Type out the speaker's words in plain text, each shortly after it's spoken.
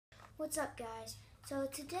What's up, guys? So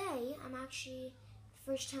today I'm actually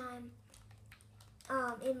first time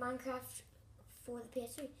in Minecraft for the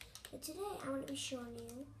PS3. But today I'm going to be showing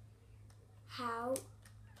you how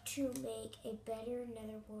to make a better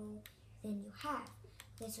nether world than you have.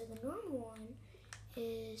 Okay, so the normal one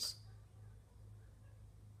is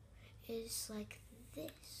like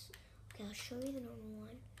this. Okay, I'll show you the normal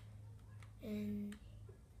one, and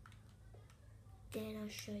then I'll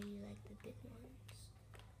show you like the big ones.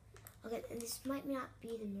 Okay, and this might not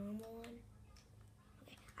be the normal one.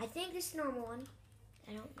 Okay, I think this is the normal one.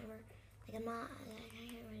 I don't remember. Like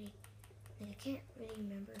I can't really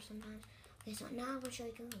remember sometimes. Okay, so now I'm gonna show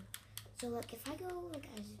you the one. So like if I go like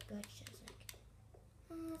as much as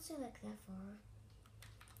like let's say like that far.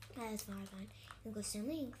 That's far fine. And go same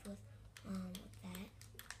length with that.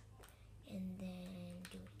 And then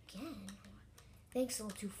do it again. I think it's a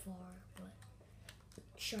little too far, but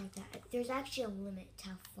shrunk that. There's actually a limit to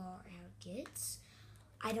how far it gets.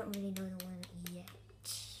 I don't really know the limit yet.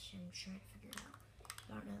 I'm trying to figure it out.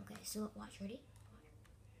 I don't know. Okay, so watch. Ready?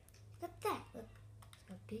 Look at that. Look.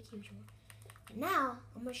 It's a big, huge one. And now,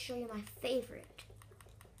 I'm going to show you my favorite,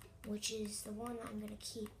 which is the one that I'm going to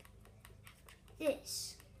keep after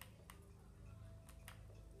this.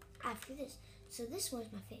 After this. So this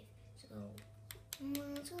one's my favorite. So,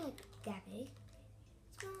 let's go like that big.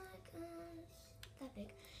 Let's go like, that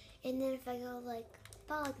big. And then if I go like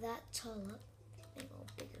about like that tall up, make it a little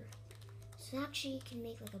bigger. So actually you can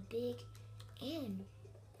make like a big and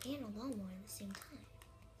a long one at the same time,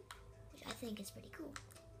 which I think is pretty cool.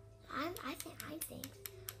 I think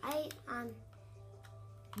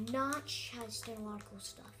Notch has done a lot of cool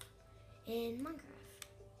stuff in Minecraft.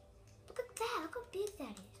 Look at that! Look how big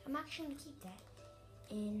that is. I'm actually gonna keep that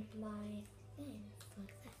in my thing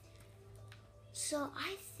like that. So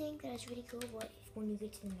I think that it's really cool. But when you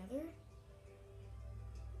get to the Nether,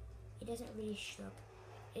 it doesn't really show up.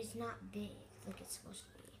 It's not big like it's supposed to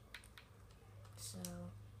be. So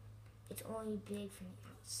it's only big from the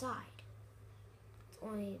outside. It's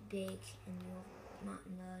only big in the overworld, not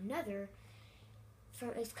in the Nether.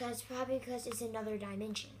 It's probably because it's another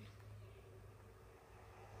dimension.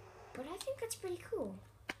 But I think that's pretty cool.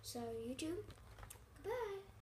 So YouTube, goodbye.